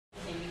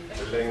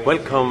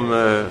Welcome,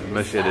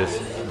 Mercedes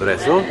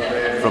Bresso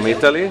from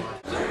Italy.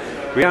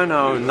 We are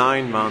now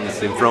 9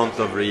 months in front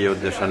of Rio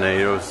de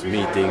Janeiro's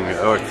meeting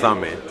Earth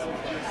Summit.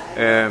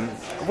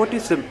 What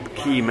is the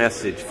key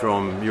message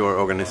from your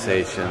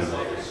organization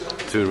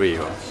to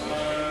Rio?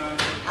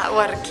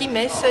 Our key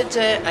message,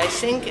 I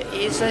think,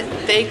 is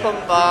take on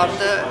board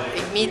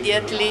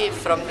immediately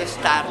from the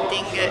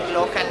starting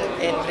local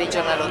and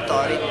regional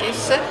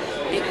authorities,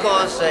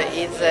 because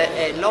it's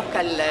a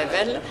local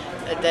level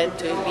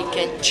that we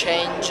can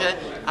change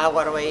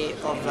our way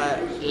of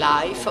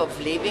life, of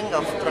living,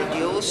 of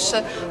produce,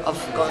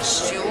 of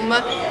consume.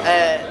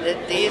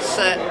 That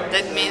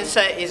means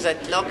is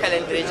at local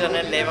and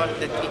regional level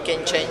that we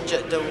can change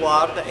the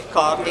world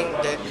according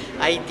to the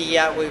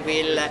idea we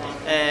will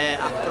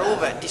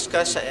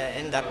discuss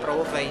and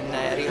approve in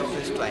Rio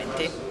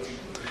 +20.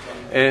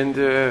 And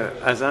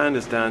as I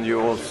understand,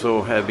 you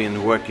also have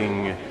been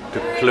working to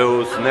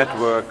close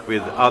network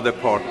with other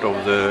part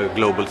of the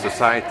global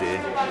society.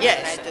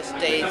 Yes, United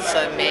States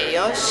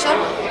mayors,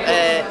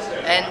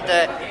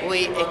 and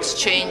we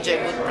exchange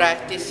good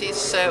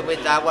practices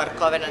with our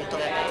covenant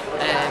of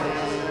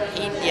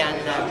Indian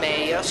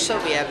mayors.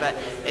 We have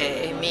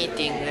a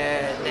meeting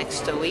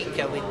next week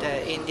with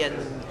the Indian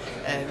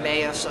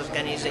mayors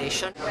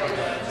organization.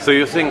 So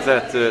you think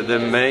that the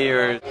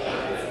mayor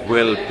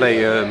will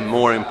play a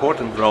more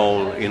important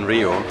role in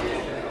Rio?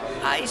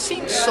 I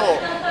think so.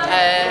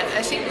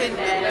 I think we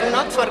do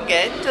not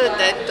forget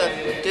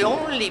that the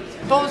only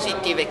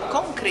positive and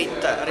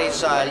concrete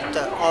result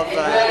of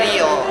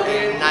Rio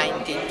in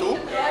 '92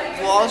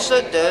 was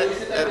the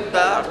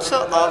birth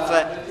of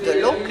the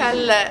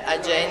local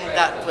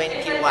Agenda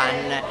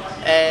 21.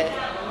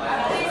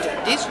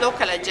 This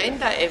local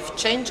agenda has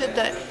changed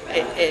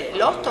a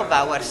lot of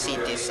our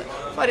cities.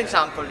 For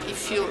example,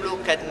 if you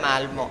look at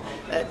Malmö,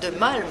 the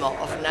Malmö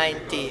of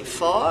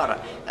 '94,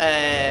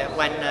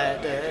 when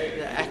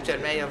the actual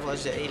mayor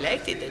was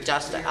elected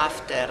just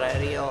after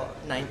Rio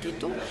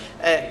 '92,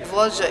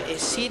 was a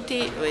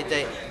city with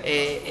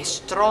a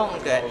strong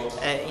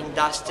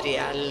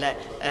industrial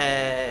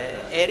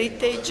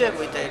heritage,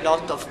 with a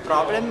lot of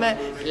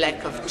problems,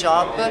 lack of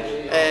job,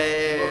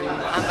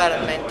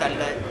 environmental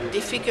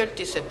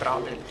difficulties and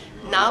problems.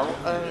 Now,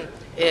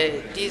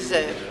 these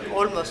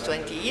almost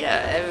 20 years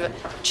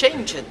have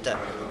changed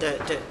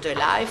the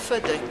life,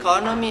 the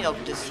economy of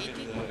the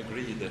city. I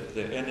agree that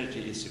the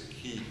energy is a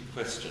key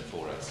question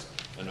for us,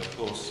 and of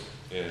course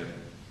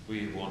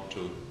we want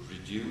to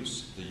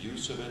reduce the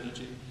use of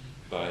energy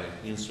by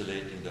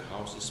insulating the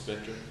houses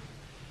better,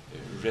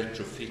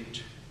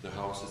 retrofit the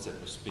houses that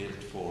was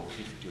built for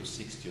 50 or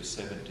 60 or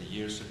 70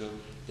 years ago.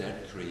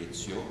 That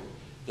creates job,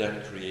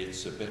 that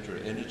creates a better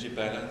energy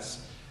balance,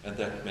 and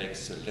that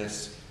makes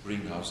less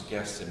greenhouse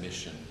gas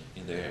emission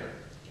in the air.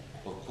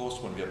 Of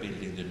course, when we are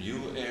building the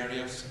new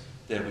areas,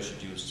 there we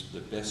should use the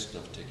best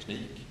of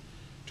technique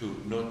to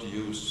not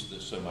use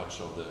so much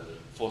of the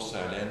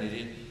fossil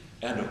energy,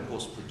 and of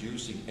course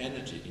producing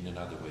energy in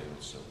another way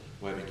also,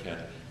 where we can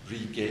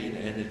regain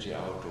energy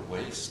out of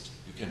waste.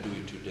 You can do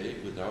it today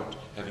without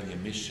having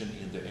emission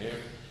in the air.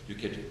 You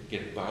can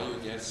get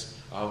biogas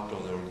out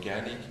of the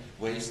organic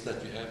waste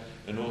that you have,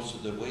 and also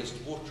the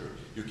wastewater.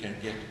 You can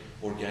get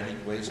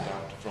organic waste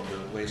out from the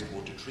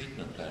wastewater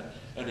treatment plant.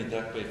 And in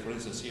that way, for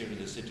instance, here in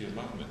the city of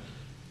Malmö,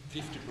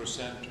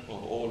 50%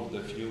 of all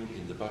the fuel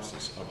in the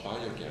buses are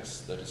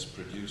biogas that is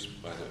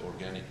produced by the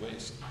organic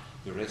waste.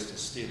 The rest is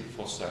still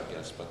fossil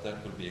gas, but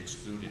that will be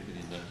excluded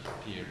within a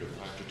period of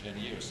 5 to 10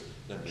 years.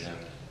 Then we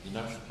have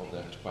enough of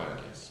that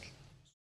biogas.